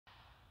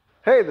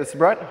Hey, this is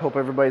Brett. Hope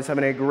everybody's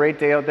having a great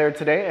day out there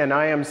today, and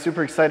I am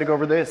super excited to go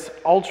over this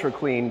ultra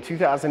clean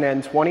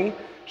 2020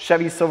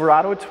 Chevy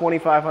Silverado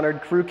 2500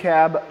 Crew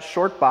Cab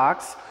Short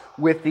Box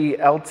with the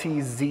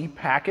L.T.C.H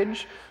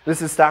package.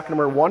 This is stock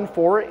number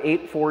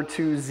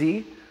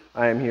 14842Z.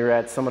 I am here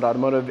at Summit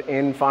Automotive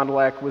in Fond du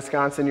Lac,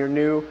 Wisconsin, your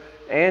new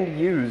and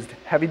used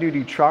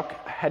heavy-duty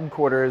truck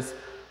headquarters.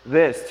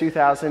 This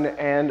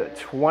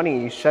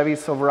 2020 Chevy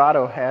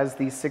Silverado has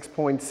the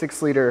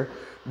 6.6-liter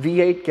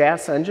V8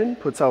 gas engine,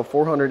 puts out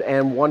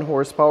 401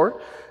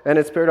 horsepower, and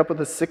it's paired up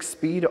with a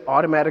 6-speed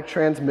automatic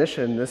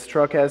transmission. This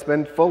truck has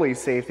been fully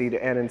safetied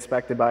and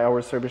inspected by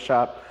our service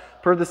shop.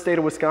 Per the state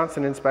of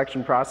Wisconsin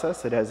inspection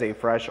process, it has a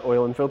fresh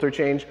oil and filter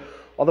change.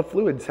 All the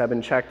fluids have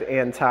been checked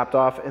and topped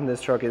off, and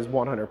this truck is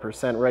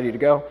 100% ready to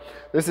go.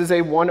 This is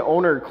a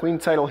one-owner, clean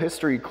title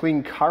history,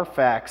 clean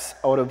CARFAX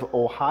out of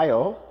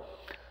Ohio.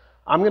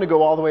 I'm going to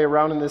go all the way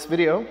around in this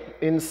video,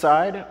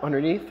 inside,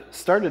 underneath,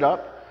 start it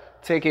up,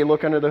 take a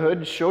look under the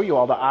hood, show you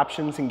all the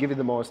options, and give you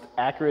the most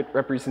accurate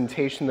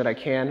representation that I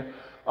can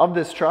of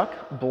this truck.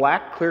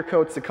 Black clear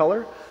coat's the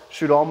color.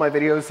 Shoot all my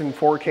videos in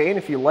 4K, and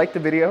if you like the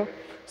video,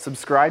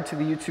 subscribe to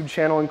the YouTube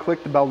channel and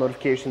click the bell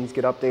notifications,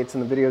 get updates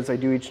on the videos I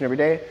do each and every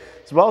day,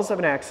 as well as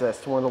having access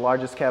to one of the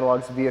largest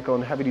catalogs of vehicle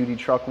and heavy-duty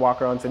truck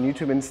walkarounds on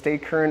YouTube, and stay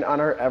current on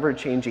our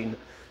ever-changing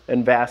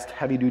and vast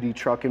heavy-duty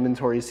truck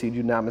inventory so you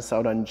do not miss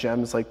out on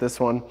gems like this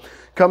one.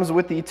 Comes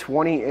with the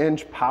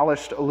 20-inch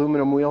polished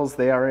aluminum wheels.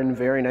 They are in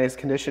very nice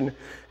condition,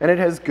 and it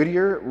has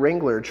Goodyear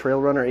Wrangler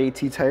Trailrunner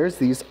AT tires.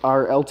 These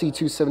are LT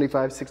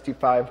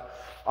 275/65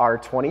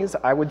 R20s.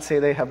 I would say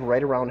they have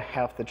right around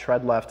half the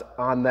tread left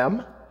on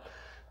them.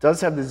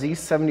 Does have the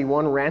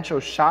Z71 Rancho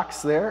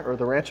shocks there, or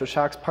the Rancho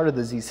shocks part of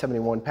the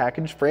Z71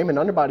 package. Frame and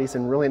underbody's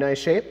in really nice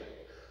shape.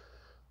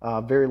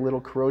 Very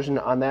little corrosion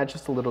on that,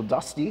 just a little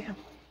dusty.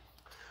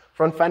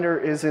 Front fender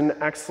is in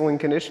excellent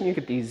condition. You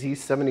get the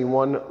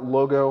Z71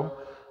 logo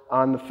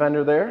on the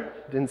fender there.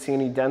 Didn't see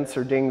any dents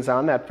or dings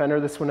on that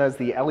fender. This one has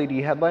the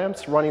LED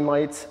headlamps, running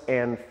lights,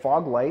 and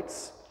fog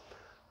lights.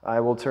 I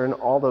will turn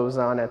all those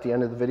on at the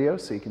end of the video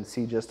so you can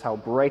see just how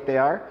bright they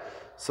are.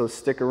 So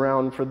stick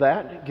around for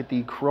that. Get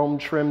the chrome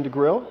trimmed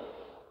grille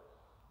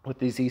with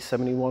the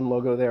Z71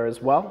 logo there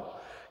as well.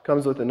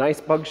 Comes with a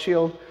nice bug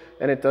shield,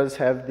 and it does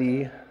have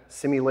the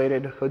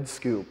simulated hood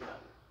scoop.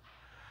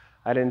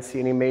 I didn't see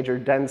any major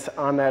dents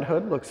on that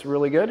hood. Looks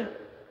really good.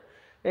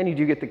 And you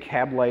do get the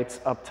cab lights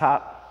up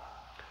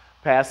top.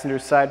 Passenger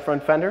side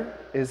front fender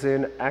is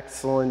in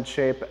excellent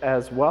shape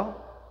as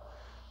well.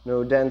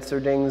 No dents or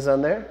dings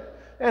on there.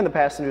 And the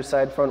passenger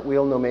side front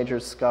wheel, no major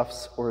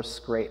scuffs or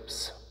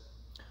scrapes.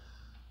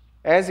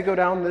 As you go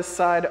down this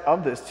side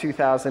of this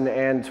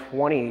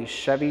 2020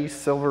 Chevy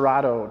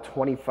Silverado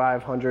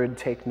 2500,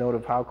 take note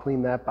of how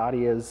clean that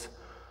body is,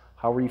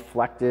 how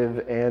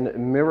reflective and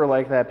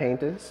mirror-like that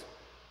paint is.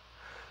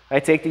 I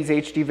take these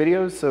HD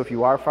videos, so if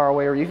you are far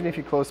away or even if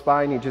you're close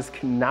by and you just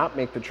cannot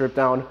make the trip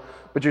down,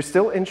 but you're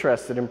still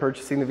interested in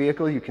purchasing the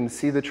vehicle, you can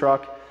see the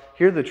truck,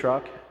 hear the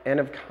truck, and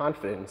have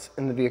confidence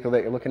in the vehicle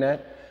that you're looking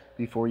at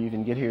before you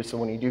even get here. So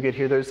when you do get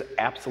here, there's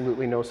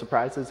absolutely no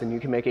surprises, and you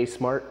can make a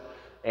smart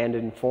and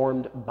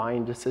informed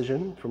buying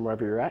decision from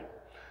wherever you're at.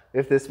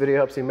 If this video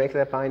helps you make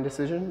that buying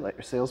decision, let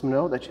your salesman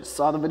know that you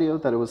saw the video,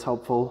 that it was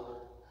helpful,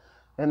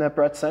 and that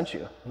Brett sent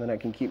you. And then I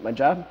can keep my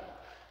job.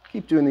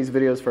 Keep doing these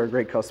videos for our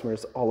great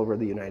customers all over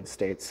the United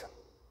States.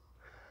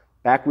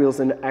 Back wheel's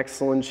in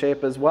excellent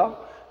shape as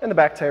well, and the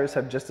back tires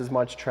have just as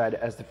much tread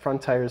as the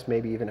front tires,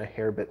 maybe even a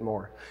hair bit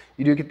more.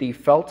 You do get the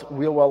felt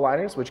wheel well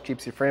liners, which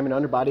keeps your frame and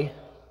underbody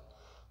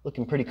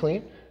looking pretty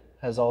clean.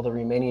 Has all the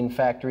remaining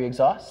factory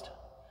exhaust,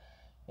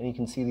 and you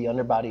can see the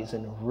underbody's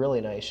in really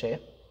nice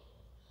shape.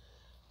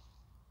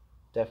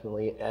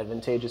 Definitely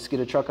advantageous to get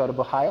a truck out of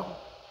Ohio.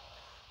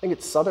 I think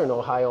it's Southern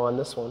Ohio on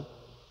this one.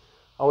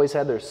 Always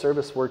had their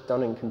service work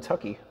done in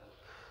Kentucky,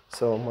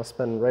 so it must have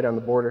been right on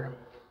the border.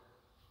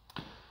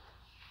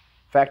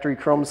 Factory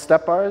chrome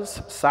step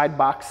bars, side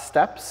box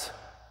steps,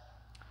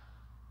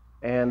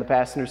 and the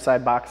passenger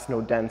side box,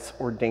 no dents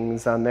or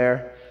dings on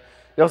there.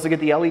 You also get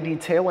the LED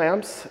tail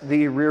lamps,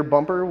 the rear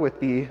bumper with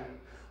the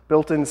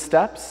built-in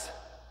steps,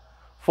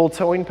 full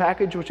towing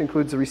package, which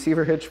includes the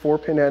receiver hitch,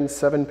 4-pin and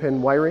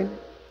 7-pin wiring,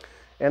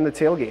 and the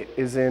tailgate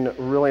is in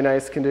really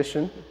nice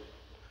condition.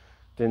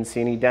 Didn't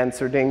see any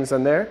dents or dings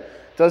on there.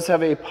 Does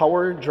have a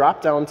power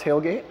drop-down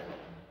tailgate.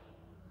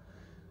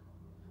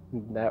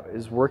 That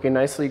is working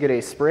nicely. You get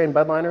a spray and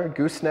bedliner,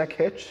 gooseneck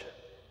hitch,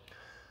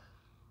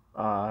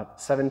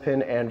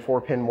 7-pin and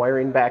 4-pin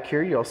wiring back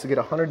here. You also get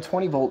a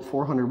 120-volt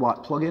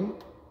 400-watt plug-in,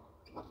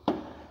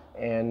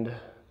 and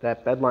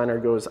that bedliner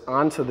goes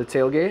onto the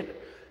tailgate.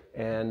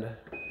 And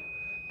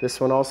this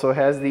one also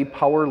has the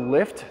power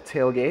lift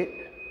tailgate.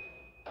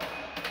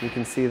 You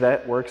can see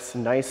that works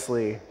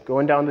nicely.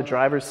 Going down the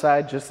driver's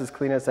side, just as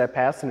clean as that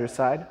passenger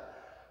side.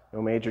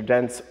 No major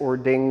dents or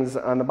dings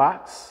on the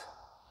box.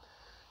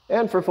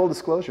 And for full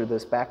disclosure,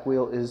 this back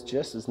wheel is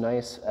just as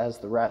nice as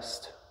the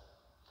rest.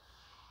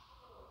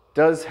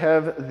 Does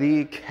have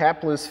the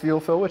capless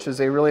fuel fill, which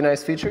is a really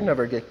nice feature.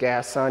 Never get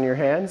gas on your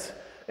hands.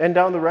 And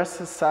down the rest of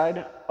the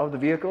side of the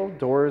vehicle,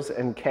 doors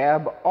and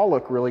cab all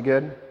look really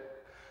good.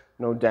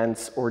 No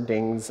dents or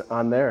dings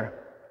on there.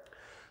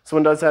 This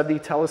one does have the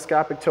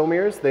telescopic tow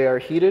mirrors. They are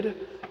heated,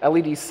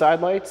 LED side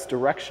lights,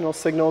 directional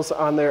signals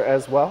on there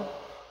as well.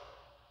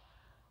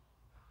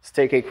 Let's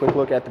take a quick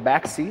look at the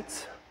back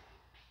seats.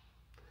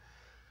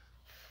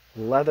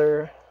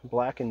 Leather,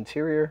 black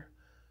interior.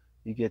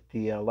 You get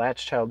the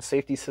Latch child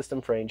safety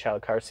system for any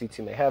child car seats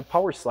you may have.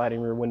 Power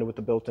sliding rear window with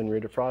the built-in rear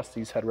defrost.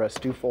 These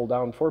headrests do fold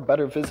down for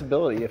better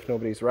visibility if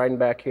nobody's riding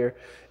back here.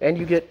 And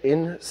you get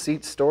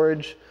in-seat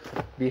storage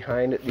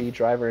behind the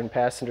driver and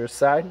passenger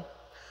side.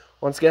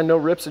 Once again, no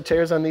rips or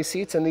tears on these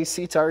seats, and these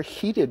seats are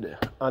heated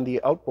on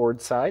the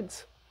outboard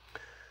sides.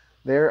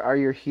 There are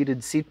your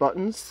heated seat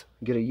buttons.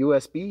 You get a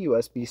USB,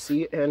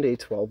 USB-C, and a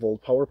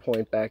 12-volt power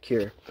point back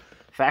here.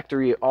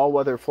 Factory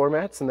all-weather floor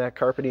mats, and that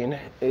carpeting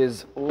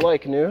is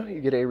like new.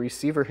 You get a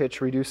receiver hitch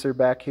reducer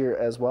back here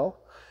as well,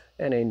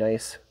 and a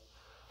nice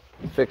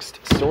fixed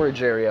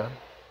storage area.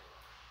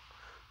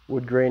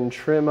 Wood grain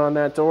trim on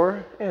that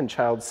door, and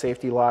child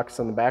safety locks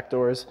on the back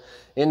doors.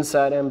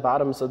 Inside and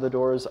bottoms of the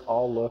doors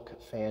all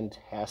look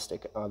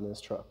fantastic on this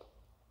truck.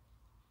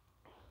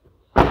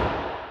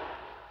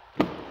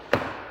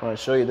 I want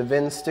to show you the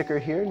VIN sticker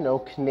here. No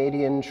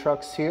Canadian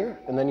trucks here.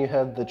 And then you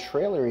have the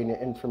trailering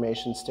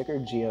information sticker.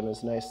 GM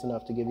is nice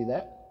enough to give you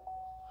that.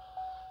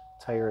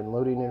 Tire and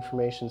loading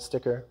information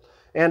sticker.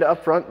 And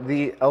up front,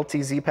 the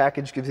LTZ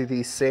package gives you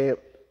the same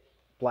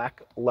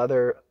black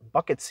leather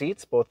bucket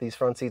seats. Both these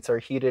front seats are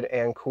heated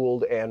and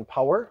cooled and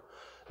power.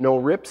 No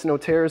rips, no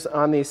tears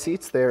on these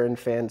seats. They're in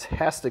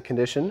fantastic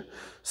condition.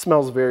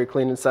 Smells very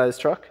clean inside this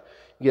truck.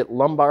 You get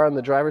lumbar on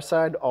the driver's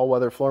side,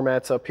 all-weather floor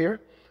mats up here.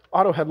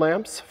 Auto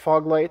headlamps,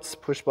 fog lights,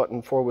 push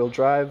button four-wheel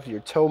drive,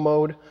 your tow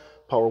mode,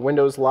 power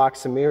windows,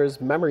 locks and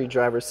mirrors, memory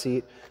driver's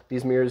seat.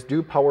 These mirrors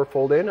do power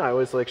fold in. I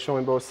always like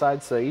showing both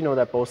sides so you know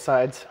that both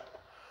sides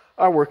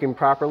are working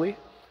properly.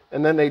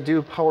 And then they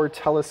do power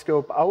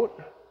telescope out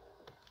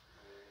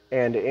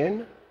and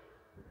in,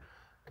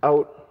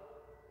 out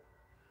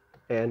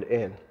and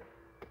in.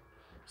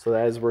 So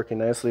that is working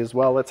nicely as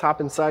well. Let's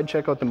hop inside,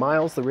 check out the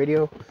miles, the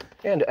radio,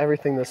 and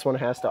everything this one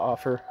has to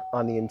offer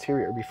on the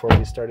interior before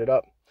we start it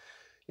up.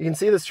 You can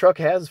see this truck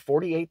has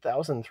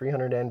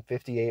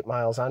 48,358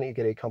 miles on it. You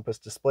get a compass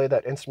display.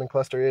 That instrument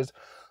cluster is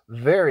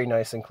very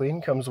nice and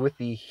clean. Comes with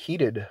the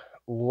heated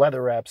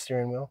leather wrap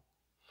steering wheel.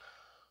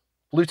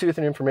 Bluetooth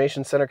and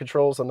information center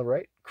controls on the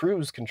right.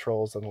 Cruise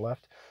controls on the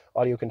left.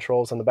 Audio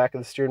controls on the back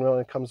of the steering wheel.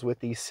 And it comes with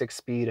the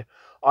 6-speed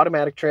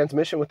automatic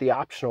transmission with the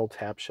optional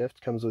tap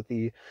shift. Comes with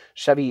the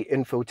Chevy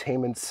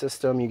infotainment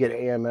system. You get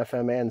AM,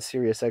 FM, and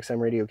Sirius XM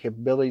radio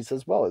capabilities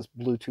as well as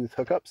Bluetooth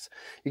hookups.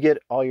 You get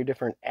all your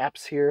different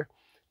apps here.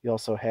 You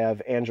also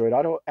have Android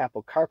Auto,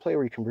 Apple CarPlay,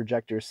 where you can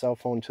project your cell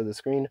phone to the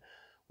screen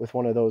with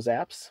one of those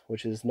apps,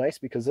 which is nice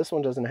because this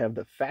one doesn't have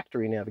the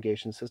factory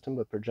navigation system,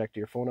 but project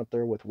your phone up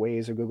there with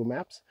Waze or Google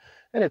Maps,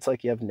 and it's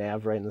like you have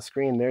nav right in the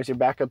screen. There's your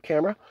backup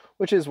camera,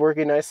 which is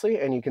working nicely,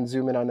 and you can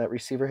zoom in on that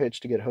receiver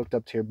hitch to get hooked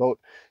up to your boat,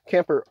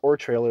 camper, or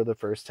trailer the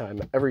first time,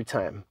 every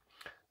time.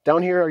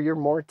 Down here are your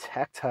more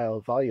tactile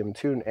volume,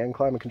 tune, and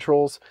climate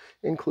controls,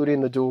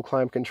 including the dual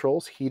climate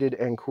controls, heated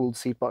and cooled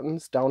seat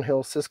buttons, downhill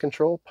assist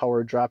control,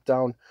 power drop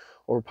down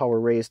or power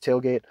raised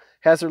tailgate,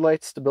 hazard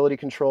lights, stability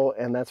control,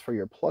 and that's for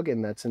your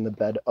plug-in that's in the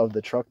bed of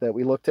the truck that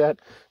we looked at.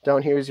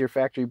 Down here is your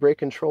factory brake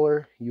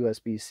controller,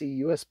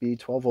 USB-C, USB,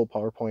 12-volt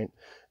power point,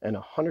 and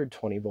a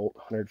 120-volt,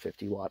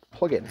 150-watt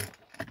plug-in.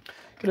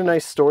 Get a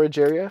nice storage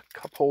area,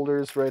 cup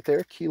holders right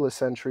there,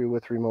 keyless entry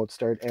with remote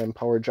start and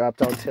power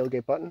drop-down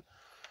tailgate button.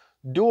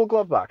 Dual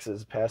glove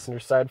boxes,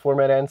 passenger side floor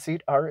mat and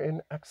seat are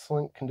in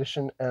excellent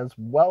condition as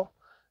well.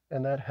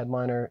 And that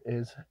headliner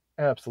is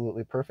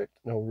absolutely perfect.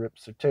 No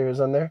rips or tears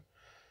on there.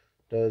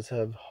 Does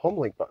have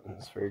Homelink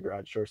buttons for your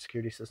garage door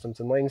security systems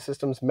and lane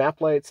systems,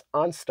 map lights,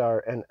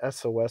 OnStar and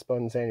SOS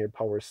buttons, and your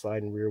power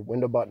slide and rear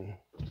window button.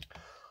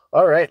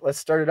 All right, let's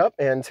start it up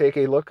and take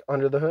a look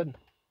under the hood.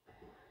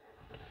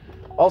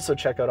 Also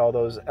check out all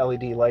those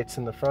LED lights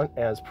in the front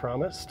as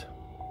promised.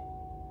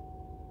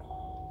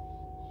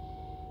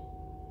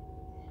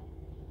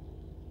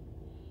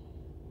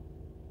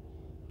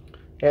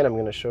 And I'm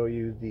going to show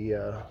you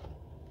the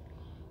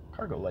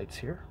cargo lights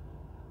here.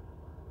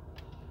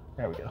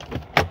 There we go.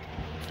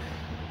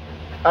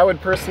 I would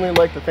personally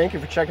like to thank you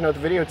for checking out the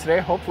video today.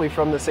 Hopefully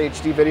from this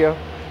HD video,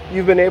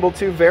 you've been able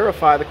to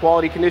verify the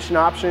quality condition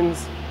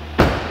options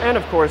and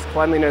of course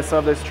cleanliness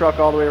of this truck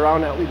all the way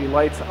around. LED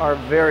lights are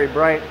very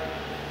bright.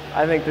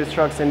 I think this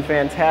truck's in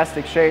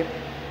fantastic shape.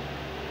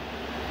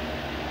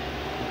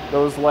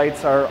 Those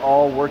lights are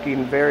all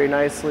working very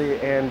nicely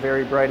and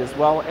very bright as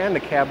well, and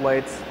the cab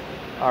lights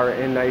are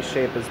in nice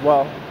shape as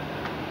well.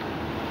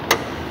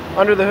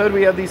 Under the hood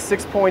we have the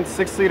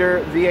 6.6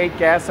 liter V8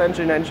 gas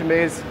engine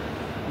bays.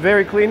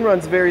 Very clean,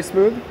 runs very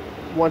smooth.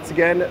 Once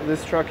again,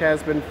 this truck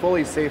has been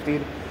fully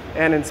safetied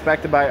and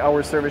inspected by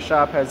our service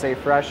shop, has a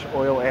fresh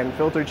oil and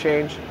filter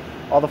change.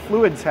 All the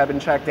fluids have been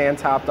checked and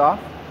topped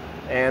off,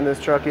 and this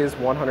truck is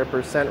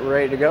 100%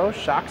 ready to go.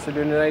 Shocks are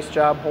doing a nice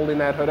job holding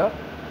that hood up.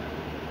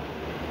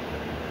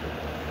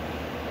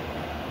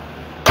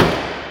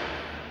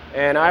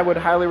 And I would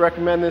highly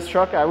recommend this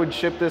truck. I would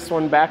ship this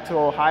one back to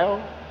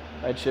Ohio.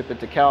 I'd ship it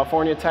to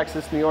California,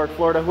 Texas, New York,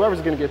 Florida.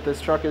 Whoever's gonna get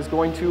this truck is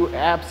going to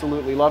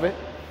absolutely love it.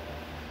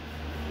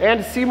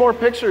 And to see more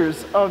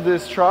pictures of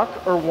this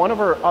truck or one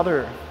of our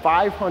other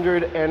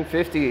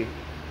 550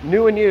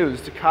 new and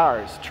used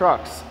cars,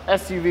 trucks,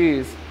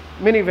 SUVs,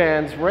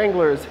 minivans,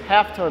 Wranglers,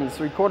 half tons,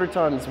 3/4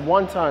 tons,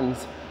 1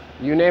 tons,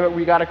 you name it,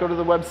 we got to go to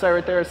the website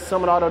right there,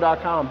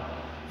 summitauto.com.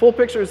 Full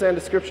pictures and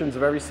descriptions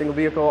of every single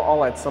vehicle,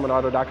 all at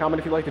summitauto.com. And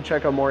if you'd like to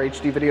check out more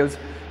HD videos,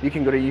 you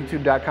can go to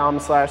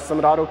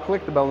youtube.com/summitauto,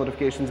 click the bell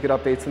notifications, get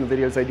updates on the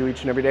videos I do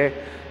each and every day,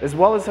 as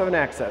well as having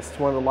access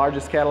to one of the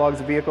largest catalogs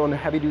of vehicle and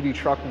heavy-duty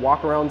truck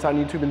walkarounds on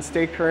YouTube, and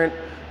stay current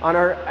on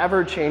our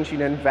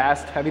ever-changing and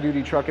vast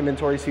heavy-duty truck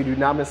inventory so you do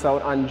not miss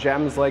out on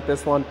gems like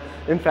this one.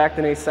 In fact,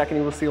 in a second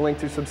you will see a link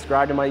to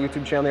subscribe to my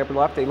YouTube channel in the upper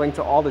left, a link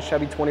to all the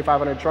Chevy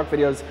 2500 truck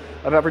videos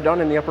I've ever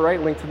done in the upper right,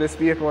 link to this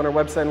vehicle on our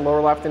website in the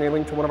lower left, and a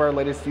link to one of our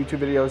latest YouTube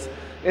videos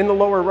in the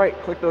lower right.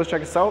 Click those,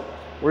 check us out.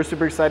 We're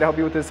super excited to help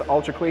you with this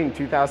ultra clean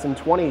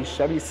 2020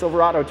 Chevy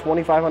Silverado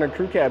 2500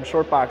 Crew Cab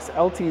Short Box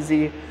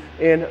LTZ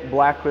in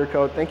black clear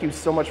coat. Thank you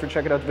so much for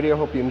checking out the video.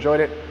 Hope you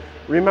enjoyed it.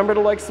 Remember to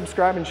like,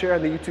 subscribe, and share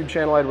on the YouTube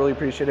channel. I'd really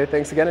appreciate it.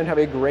 Thanks again and have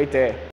a great day.